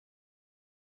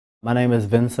My name is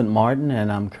Vincent Martin,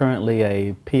 and I'm currently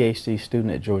a PhD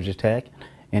student at Georgia Tech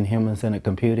in human-centered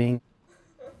computing.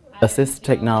 Assistive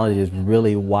technology is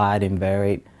really wide and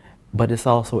varied, but it's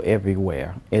also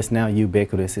everywhere. It's now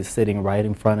ubiquitous. It's sitting right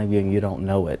in front of you and you don't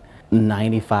know it.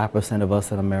 95% of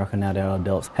us in America now that are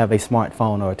adults have a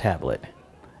smartphone or a tablet.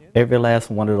 Every last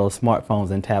one of those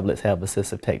smartphones and tablets have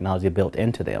assistive technology built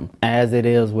into them. As it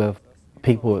is with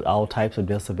people with all types of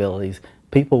disabilities,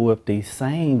 people with the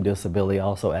same disability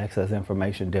also access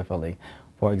information differently.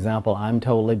 For example, I'm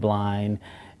totally blind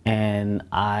and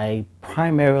I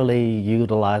primarily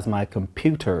utilize my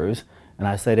computers, and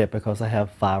I say that because I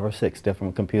have 5 or 6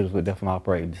 different computers with different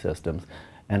operating systems,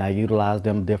 and I utilize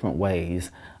them different ways.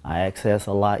 I access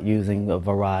a lot using a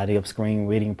variety of screen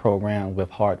reading programs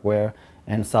with hardware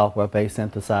and software-based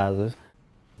synthesizers.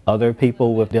 Other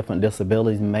people with different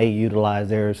disabilities may utilize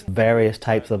their various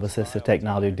types of assistive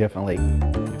technology differently.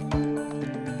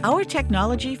 Our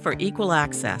technology for equal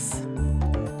access.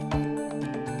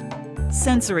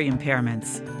 Sensory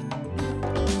impairments.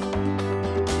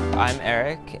 I'm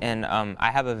Eric, and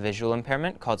I have a visual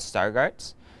impairment called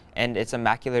Stargardt's, and it's a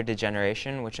macular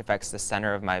degeneration which affects the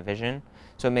center of my vision,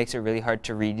 so it makes it really hard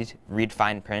to read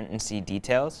fine print and see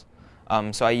details.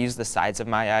 So I use the sides of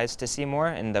my eyes to see more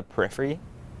in the periphery.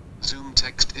 Zoom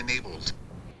text enabled.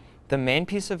 The main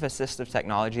piece of assistive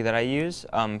technology that I use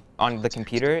on the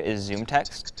computer is Zoom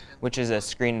Text, which is a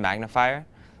screen magnifier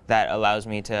that allows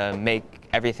me to make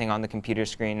everything on the computer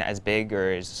screen as big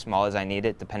or as small as I need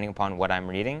it, depending upon what I'm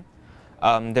reading.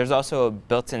 There's also a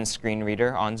built-in screen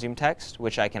reader on Zoom Text,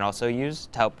 which I can also use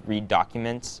to help read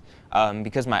documents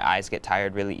because my eyes get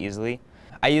tired really easily.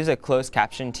 I use a closed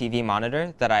caption TV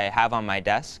monitor that I have on my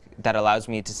desk that allows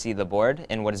me to see the board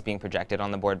and what is being projected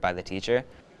on the board by the teacher.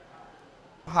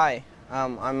 Hi,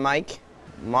 I'm Mike.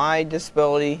 My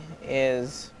disability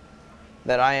is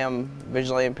that I am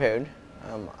visually impaired.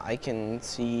 I can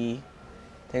see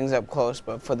things up close,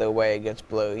 but further away it gets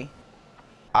blurry.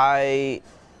 I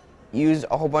use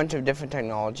a whole bunch of different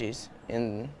technologies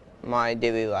in my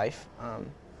daily life.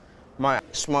 My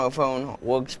smartphone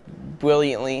works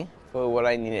brilliantly for what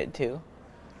I need it to.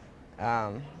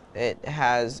 It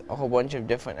has a whole bunch of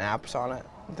different apps on it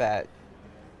that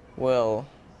will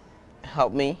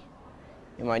help me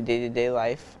in my day-to-day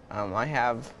life. I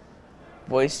have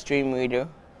Voice Stream Reader,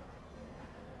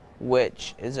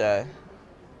 which is an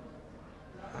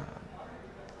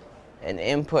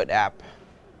input app,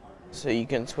 so you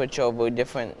can switch over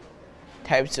different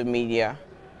types of media,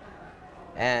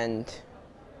 and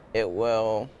it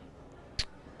will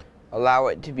allow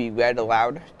it to be read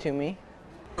aloud to me.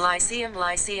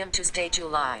 Lyceum Tuesday,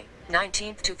 July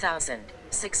 19th, 2000,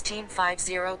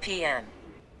 16:50 p.m.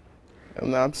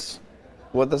 And that's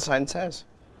what the sign says.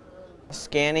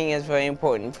 Scanning is very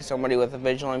important for somebody with a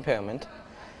visual impairment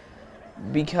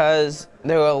because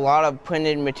there are a lot of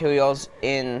printed materials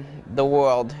in the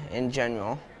world in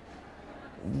general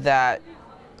that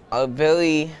are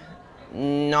very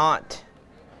not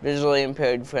visually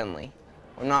impaired friendly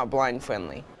or not blind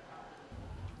friendly.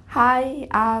 Hi,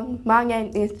 my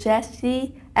name is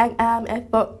Jesse, and I'm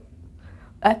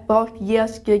a fourth-year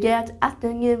student at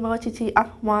the University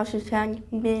of Washington,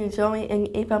 majoring in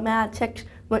informatics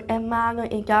with a minor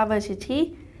in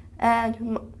diversity,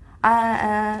 and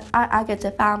I get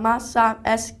to find myself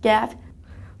as SCAF.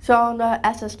 So the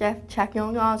assistive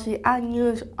technology I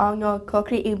use on the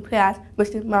cookie implant,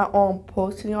 which is my own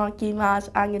personal device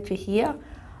I need to hear.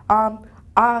 I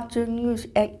also use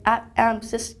an FM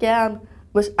system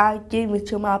which I give it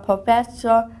to my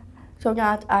professor so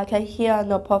that I can hear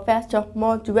the professor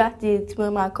more directly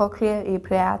through my cochlear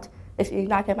implant. It's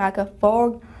like a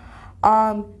microphone.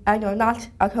 And the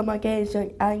last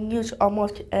accommodation I use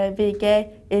almost every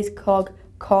day is called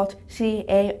CART,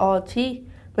 C-A-R-T,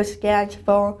 which stands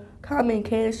for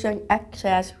Communication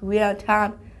Access Real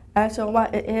Time. And so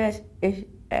what it is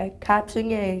a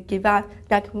captioning device,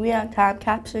 like real-time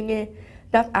captioning,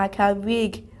 that I can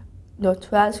read the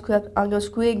transcript on the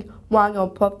screen while the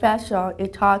professor is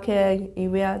talking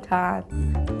in real time.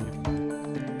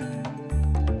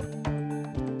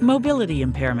 Mobility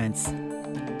impairments.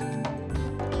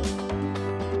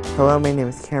 Hello, my name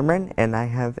is Cameron, and I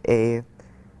have a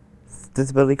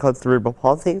disability called cerebral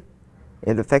palsy.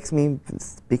 It affects me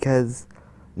because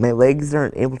my legs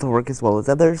aren't able to work as well as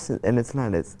others, and it's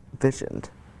not as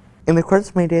efficient. In the course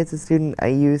of my day as a student, I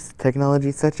use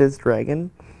technology such as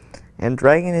Dragon. And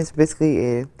Dragon is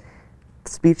basically a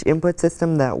speech input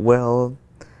system that will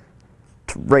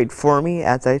write for me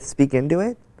as I speak into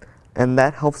it, and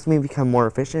that helps me become more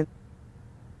efficient.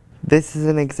 This is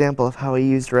an example of how I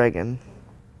use Dragon.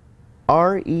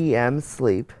 REM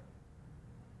sleep.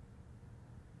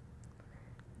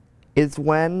 is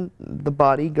when the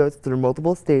body goes through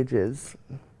multiple stages.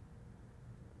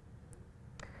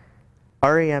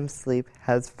 REM sleep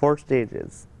has 4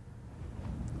 stages.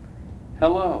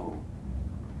 Hello,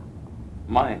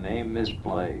 my name is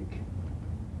Blake.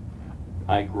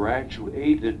 I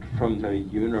graduated from the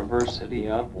University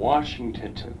of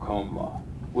Washington, Tacoma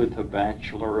with a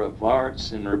Bachelor of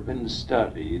Arts in Urban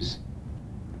Studies.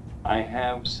 I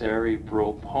have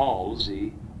cerebral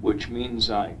palsy, which means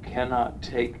I cannot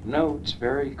take notes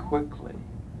very quickly.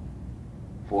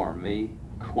 For me,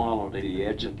 quality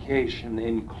education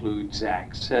includes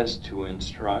access to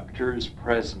instructors'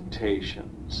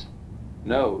 presentations,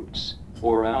 notes,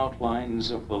 or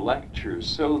outlines of the lectures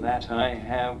so that I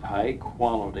have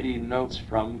high-quality notes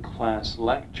from class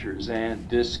lectures and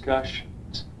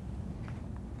discussions.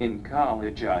 In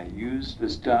college, I used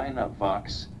this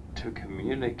Dynavox to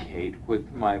communicate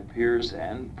with my peers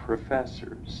and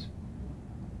professors.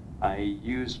 I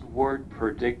used word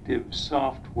predictive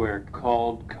software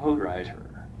called CodeWriter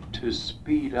to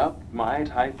speed up my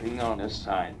typing on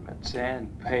assignments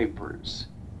and papers.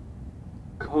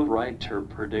 CodeWriter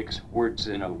predicts words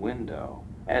in a window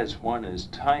as one is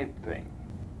typing.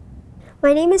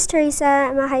 My name is Teresa.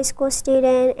 I'm a high school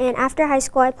student, and after high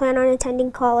school I plan on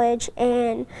attending college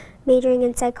and majoring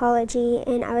in psychology,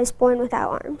 and I was born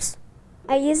without arms.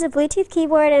 I use a Bluetooth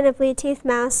keyboard and a Bluetooth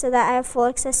mouse so that I have full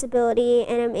accessibility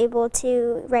and I'm able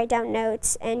to write down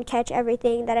notes and catch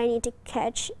everything that I need to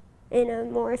catch in a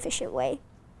more efficient way.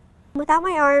 Without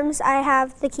my arms, I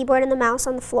have the keyboard and the mouse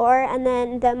on the floor, and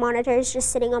then the monitor is just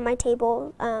sitting on my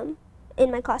table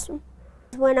in my classroom.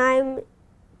 When I'm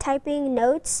typing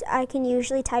notes, I can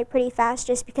usually type pretty fast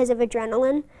just because of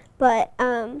adrenaline, but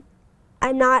I'm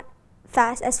not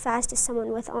as fast as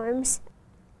someone with arms.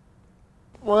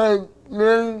 My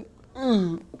name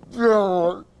is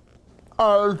John.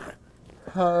 I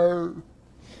have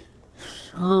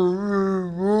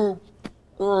cerebral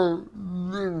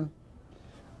palsy.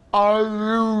 I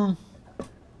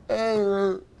use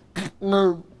a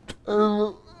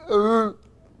computer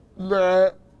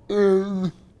that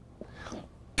is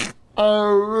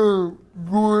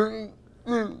bring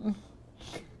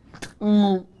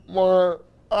to my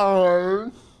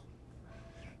eyes,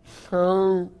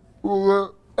 so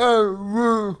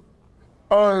wherever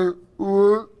I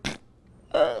look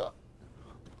at,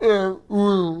 it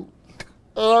will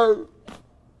type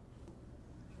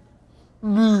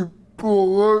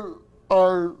before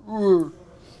I will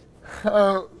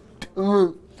have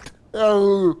to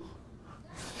tell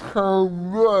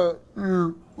somebody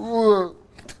what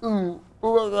to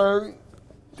write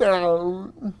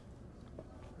down.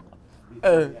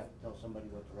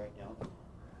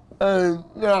 And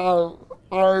now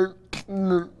I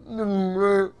can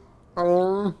do it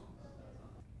all.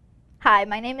 Hi,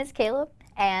 my name is Caleb,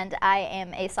 and I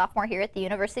am a sophomore here at the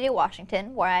University of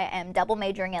Washington, where I am double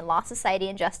majoring in Law, Society,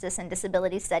 and Justice and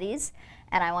Disability Studies,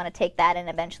 and I want to take that and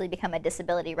eventually become a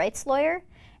disability rights lawyer.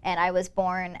 And I was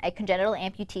born a congenital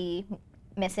amputee,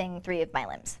 missing 3 of my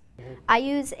limbs. I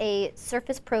use a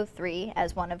Surface Pro 3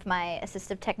 as one of my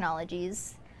assistive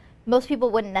technologies. Most people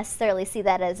wouldn't necessarily see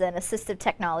that as an assistive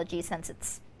technology since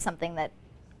it's something that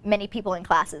many people in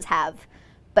classes have.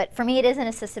 But for me it is an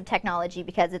assistive technology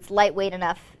because it's lightweight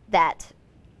enough that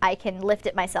I can lift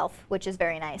it myself, which is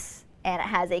very nice. And it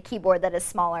has a keyboard that is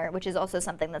smaller, which is also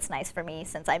something that's nice for me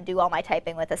since I do all my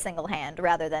typing with a single hand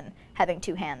rather than having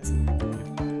 2 hands.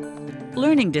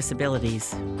 Learning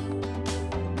disabilities.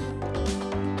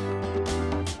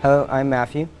 Hello, I'm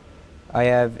Matthew. I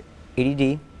have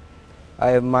ADD. I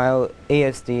have mild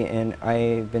ASD, and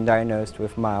I've been diagnosed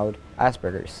with mild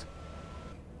Asperger's.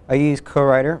 I use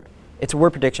CodeWriter. It's a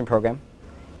word prediction program.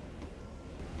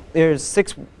 There's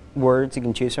 6 words you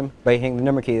can choose from by hitting the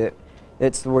number key.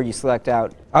 It's the word you select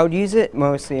out. I would use it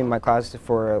mostly in my classes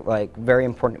for like very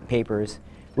important papers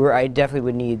where I definitely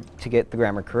would need to get the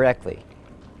grammar correctly.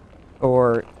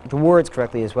 Or the words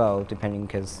correctly as well, depending,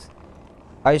 because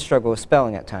I struggle with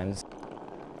spelling at times.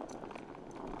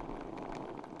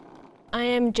 I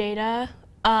am Jada.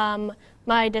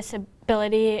 My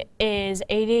disability is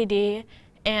ADD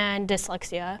and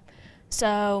dyslexia.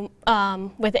 So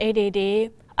with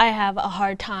ADD, I have a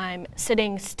hard time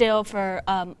sitting still for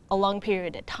a long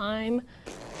period of time.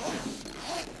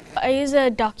 I use a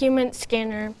document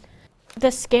scanner.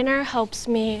 The scanner helps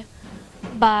me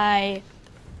by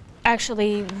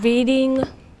actually reading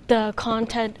the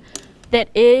content that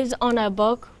is on a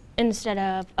book instead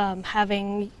of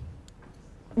having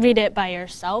read it by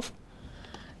yourself.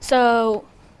 So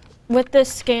with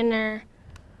this scanner,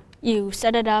 you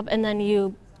set it up and then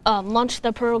you launch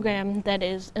the program that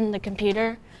is in the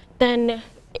computer. Then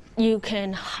you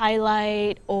can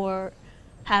highlight or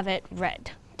have it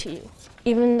read to you.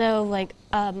 Even though like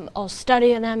I'll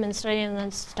study them and study and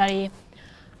then study,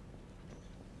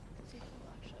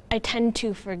 I tend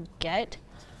to forget.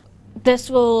 This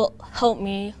will help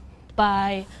me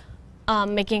by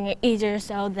making it easier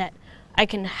so that I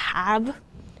can have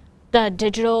the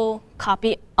digital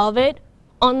copy of it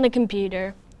on the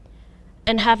computer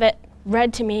and have it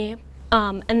read to me,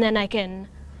 and then I can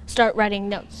start writing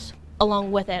notes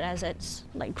along with it as it's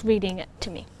like reading it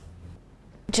to me.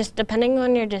 Just depending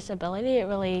on your disability, it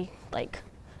really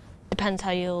depends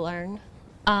how you learn.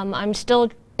 I'm still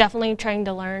definitely trying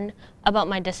to learn about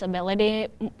my disability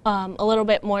a little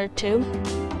bit more too.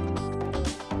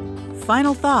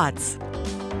 Final thoughts.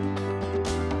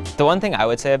 The one thing I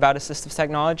would say about assistive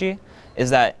technology is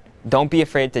that don't be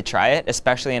afraid to try it,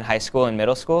 especially in high school and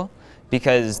middle school,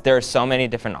 because there are so many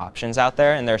different options out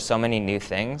there and there are so many new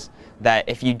things that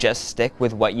if you just stick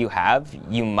with what you have,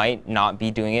 you might not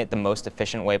be doing it the most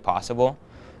efficient way possible,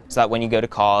 so that when you go to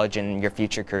college and your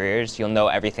future careers, you'll know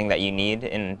everything that you need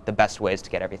and the best ways to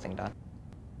get everything done.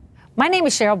 My name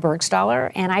is Cheryl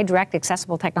Bergstaller, and I direct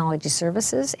Accessible Technology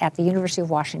Services at the University of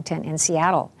Washington in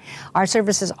Seattle. Our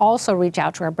services also reach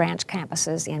out to our branch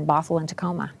campuses in Bothell and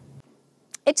Tacoma.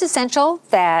 It's essential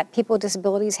that people with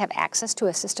disabilities have access to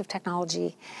assistive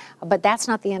technology, but that's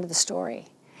not the end of the story.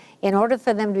 In order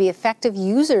for them to be effective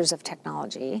users of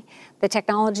technology, the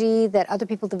technology that other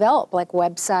people develop, like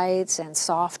websites and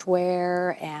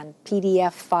software and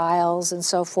PDF files and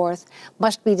so forth,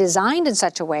 must be designed in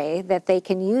such a way that they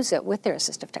can use it with their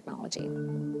assistive technology.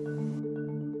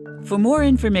 For more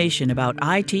information about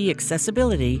IT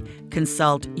accessibility,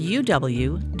 consult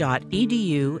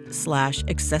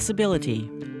uw.edu/accessibility.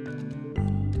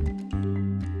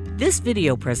 This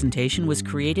video presentation was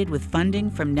created with funding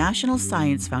from National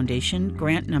Science Foundation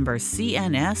grant number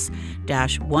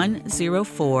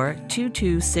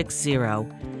CNS-1042260.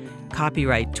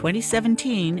 Copyright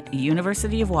 2017,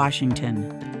 University of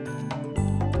Washington.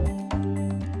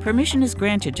 Permission is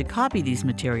granted to copy these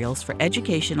materials for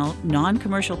educational,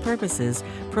 non-commercial purposes,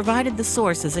 provided the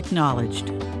source is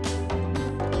acknowledged.